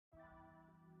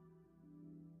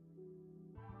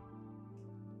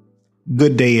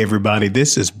Good day, everybody.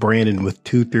 This is Brandon with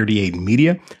 238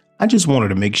 Media. I just wanted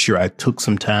to make sure I took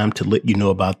some time to let you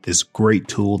know about this great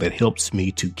tool that helps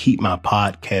me to keep my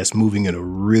podcast moving at a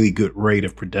really good rate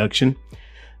of production.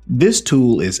 This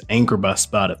tool is Anchor by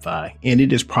Spotify, and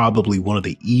it is probably one of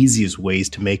the easiest ways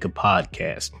to make a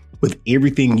podcast with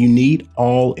everything you need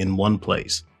all in one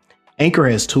place. Anchor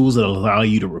has tools that allow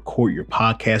you to record your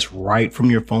podcast right from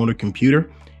your phone or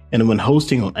computer. And when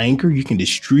hosting on Anchor, you can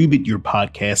distribute your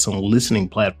podcasts on listening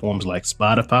platforms like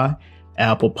Spotify,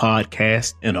 Apple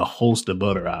Podcasts, and a host of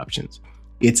other options.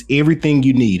 It's everything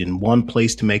you need in one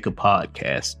place to make a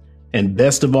podcast. And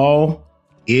best of all,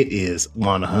 it is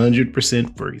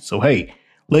 100% free. So, hey,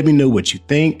 let me know what you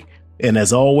think. And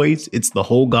as always, it's the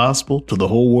whole gospel to the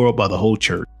whole world by the whole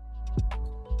church.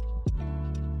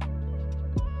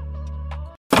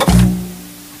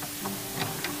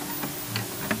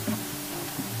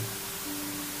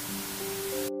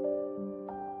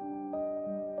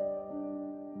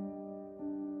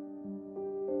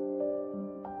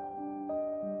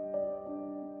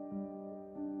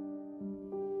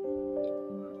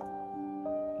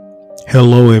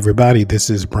 Hello, everybody. This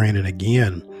is Brandon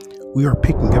again. We are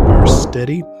picking up our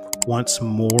study once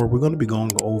more. We're going to be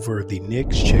going over the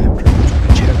next chapter,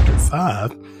 chapter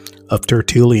 5 of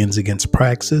Tertullians against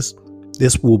Praxis.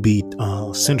 This will be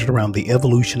centered around the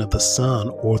evolution of the Son,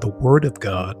 or the Word of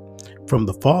God, from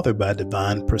the Father by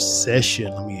divine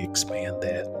procession. Let me expand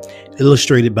that.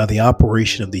 Illustrated by the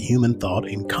operation of the human thought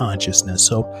and consciousness.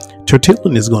 So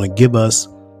Tertullian is going to give us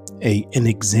an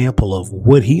example of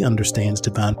what he understands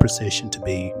divine procession to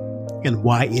be and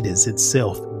why it is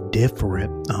itself different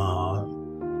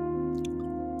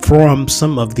from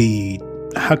some of the,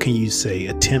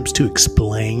 attempts to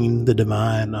explain the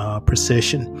divine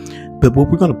procession. But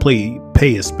what we're going to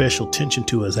pay a special attention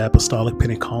to as Apostolic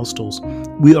Pentecostals,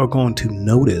 we are going to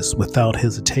notice without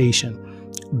hesitation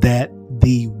that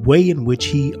the way in which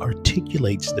he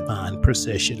articulates divine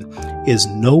procession is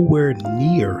nowhere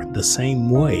near the same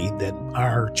way that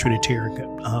our Trinitarian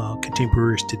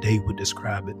contemporaries today would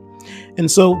describe it.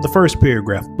 And so the first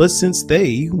paragraph, but since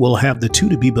they will have the two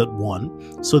to be but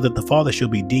one, so that the Father shall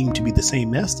be deemed to be the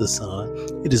same as the Son,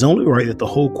 it is only right that the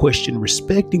whole question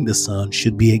respecting the Son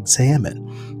should be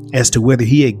examined as to whether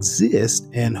he exists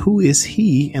and who is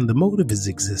he and the mode of his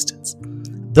existence.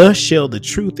 Thus shall the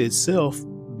truth itself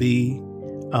be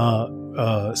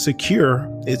secure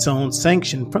its own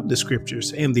sanction from the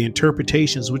scriptures and the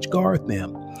interpretations which guard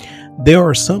them. There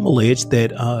are some allege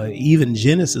that even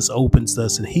Genesis opens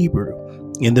thus in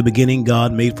Hebrew: in the beginning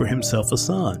God made for himself a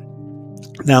son.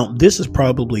 Now, this is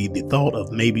probably the thought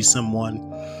of maybe someone,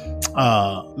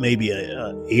 maybe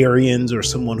Arians or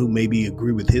someone who maybe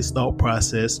agree with his thought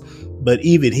process, but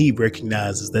even he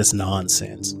recognizes that's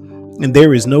nonsense. And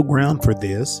there is no ground for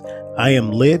this. I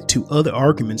am led to other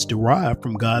arguments derived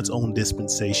from God's own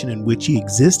dispensation, in which he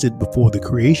existed before the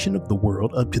creation of the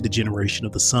world up to the generation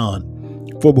of the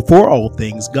Son. For before all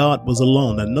things, God was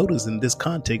alone. Now notice in this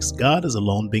context, God is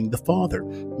alone, being the Father,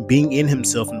 being in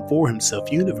himself and for himself,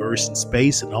 universe and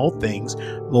space and all things.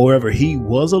 Moreover, he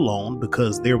was alone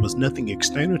because there was nothing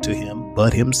external to him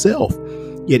but himself.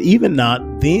 Yet even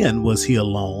not then was he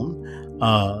alone.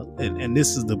 And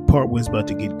this is the part where it's about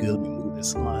to get good. Let me move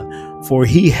this line. For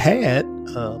he had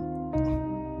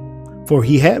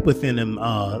within him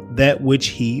that which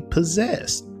he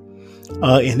possessed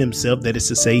in himself, that is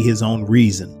to say, his own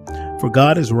reason. For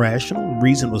God is rational,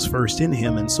 reason was first in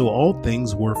him, and so all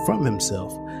things were from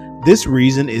himself. This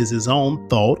reason is his own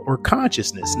thought or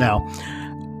consciousness. Now,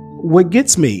 what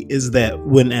gets me is that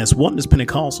as Oneness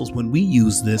Pentecostals, when we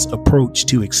use this approach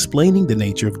to explaining the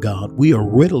nature of God, we are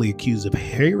readily accused of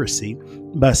heresy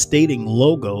by stating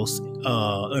logos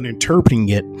and interpreting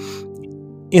it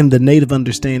in the native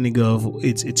understanding of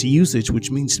its usage,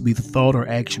 which means to be the thought or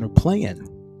action or plan.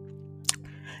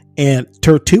 And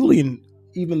Tertullian,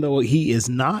 even though he is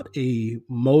not a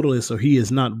modalist or he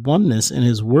is not oneness in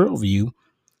his worldview,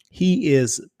 he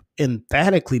is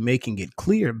emphatically making it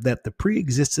clear that the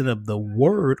pre-existence of the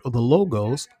word or the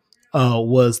logos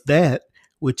was that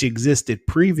which existed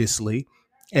previously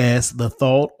as the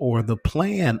thought or the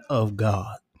plan of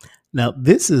God. Now,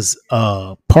 this is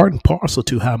part and parcel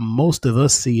to how most of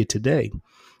us see it today.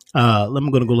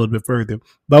 I'm going to go a little bit further,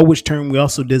 by which term we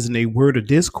also designate word or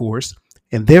discourse,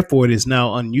 and therefore it is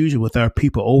now unusual with our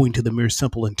people, owing to the mere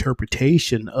simple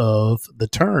interpretation of the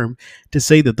term, to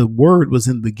say that the word was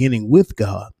in the beginning with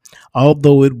God,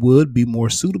 although it would be more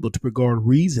suitable to regard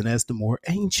reason as the more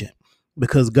ancient,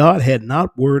 because God had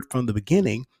not word from the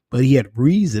beginning, but he had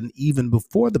reason even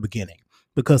before the beginning,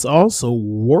 because also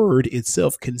word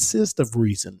itself consists of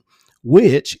reason.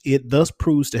 which it thus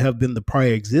proves to have been the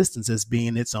prior existence as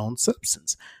being its own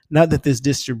substance. Not that this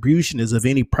distribution is of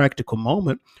any practical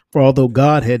moment, for although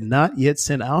God had not yet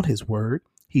sent out his word,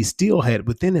 he still had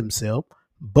within himself,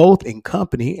 both in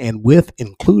company and with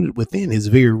included within his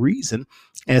very reason,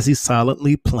 as he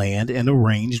silently planned and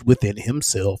arranged within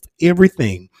himself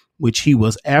everything which he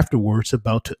was afterwards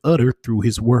about to utter through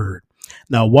his word.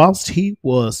 Now, whilst he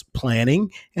was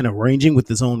planning and arranging with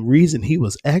his own reason, he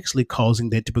was actually causing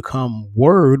that to become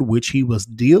word which he was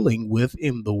dealing with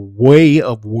in the way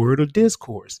of word or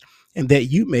discourse. And that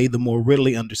you may the more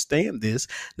readily understand this.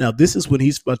 Now, this is when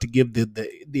he's about to give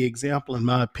the example, in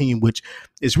my opinion, which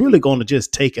is really going to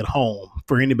just take it home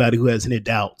for anybody who has any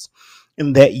doubts.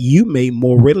 And that you may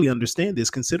more readily understand this,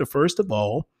 consider first of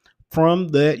all, from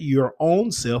that your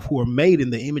own self, who are made in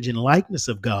the image and likeness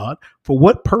of God, for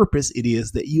what purpose it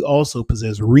is that you also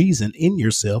possess reason in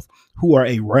yourself, who are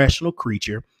a rational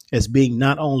creature, as being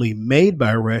not only made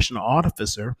by a rational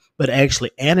artificer, but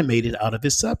actually animated out of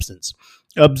his substance.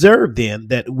 Observe then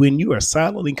that when you are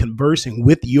silently conversing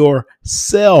with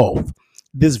yourself,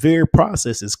 this very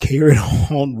process is carried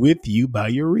on with you by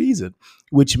your reason,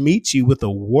 which meets you with a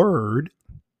word.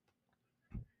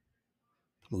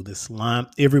 Move this line.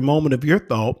 Every moment of your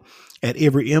thought, at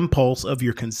every impulse of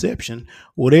your conception,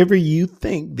 whatever you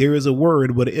think, there is a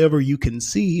word. Whatever you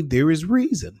conceive, there is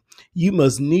reason. You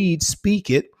must needs speak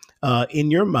it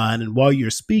in your mind. And while you're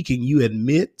speaking, you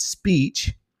admit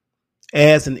speech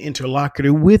as an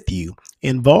interlocutor with you,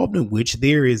 involved in which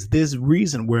there is this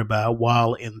reason whereby,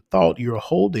 while in thought you're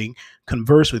holding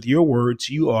converse with your words,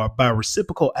 you are by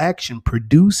reciprocal action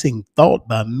producing thought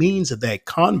by means of that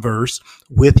converse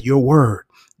with your word.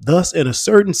 Thus, in a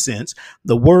certain sense,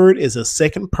 the word is a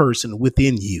second person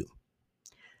within you.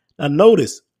 Now,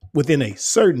 notice within a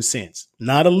certain sense,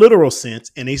 not a literal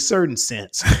sense, in a certain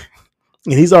sense.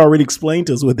 And he's already explained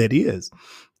to us what that is.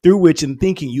 Through which in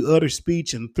thinking you utter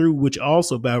speech, and through which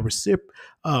also by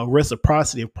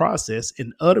reciprocity of process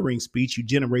in uttering speech you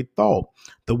generate thought.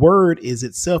 The word is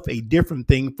itself a different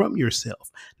thing from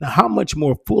yourself. Now, how much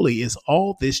more fully is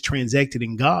all this transacted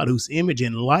in God, whose image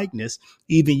and likeness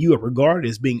even you are regarded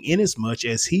as being, inasmuch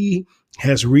as he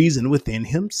has reason within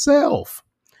himself?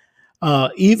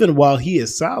 Even while he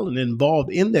is silent and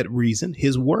involved in that reason,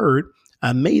 his word,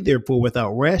 I may therefore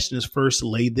without rashness first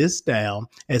lay this down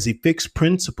as a fixed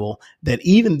principle, that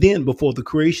even then before the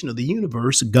creation of the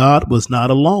universe, God was not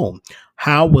alone.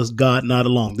 How was God not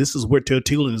alone? This is where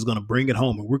Tertullian is going to bring it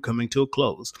home, and we're coming to a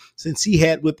close. Since he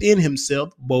had within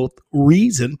himself both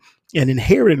reason and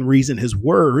inherent in reason, his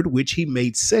word, which he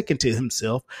made second to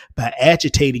himself by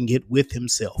agitating it with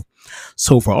himself.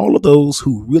 So for all of those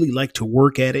who really like to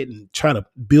work at it and try to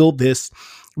build this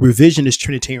revisionist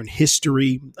Trinitarian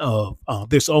history of,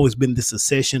 there's always been this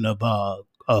accession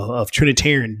of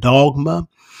Trinitarian dogma.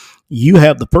 You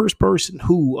have the first person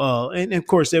who, and of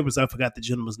course there was, I forgot the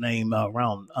gentleman's name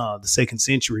around the 2nd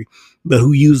century, but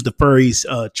who used the phrase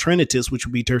Trinitas, which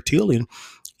would be Tertullian.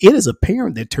 It is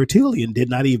apparent that Tertullian did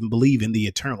not even believe in the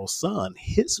eternal Son.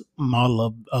 His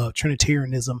model of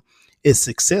Trinitarianism is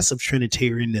successive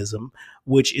Trinitarianism,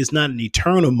 which is not an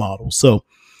eternal model. So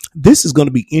this is going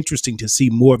to be interesting to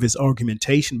see more of his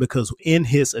argumentation, because in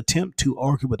his attempt to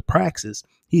argue with praxis,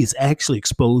 he is actually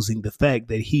exposing the fact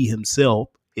that he himself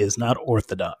is not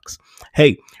orthodox.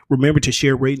 Hey, remember to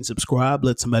share, rate, and subscribe.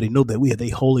 Let somebody know that we have a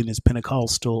Holiness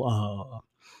Pentecostal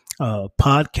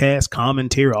podcast,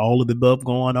 commentary, all of the above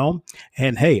going on.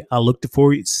 And hey, I look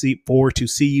forward to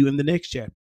see you in the next chapter.